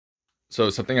So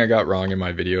something I got wrong in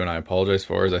my video, and I apologize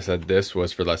for, is I said this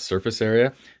was for less surface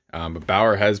area. But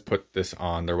Bauer has put this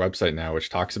on their website now, which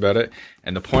talks about it.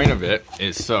 And the point of it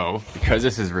is because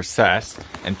this is recessed,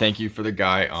 and thank you for the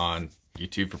guy on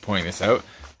YouTube for pointing this out,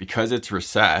 because it's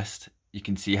recessed, you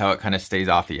can see how it kind of stays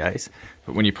off the ice.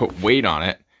 But when you put weight on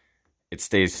it, it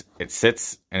sits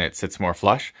more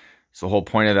flush. So the whole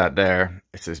point of that there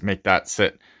is to make that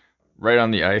sit right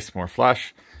on the ice more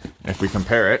flush. And if we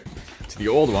compare it to the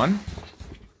old one,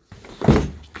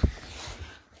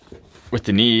 with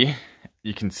the knee,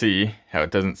 you can see how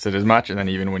it doesn't sit as much. And then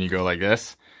even when you go like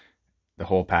this, the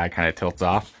whole pad kind of tilts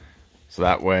off. So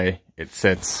that way it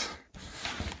sits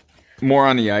more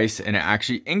on the ice and it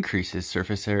actually increases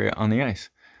surface area on the ice.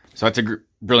 So that's a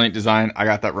brilliant design. I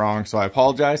got that wrong, so I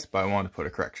apologize, but I wanted to put a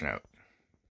correction out.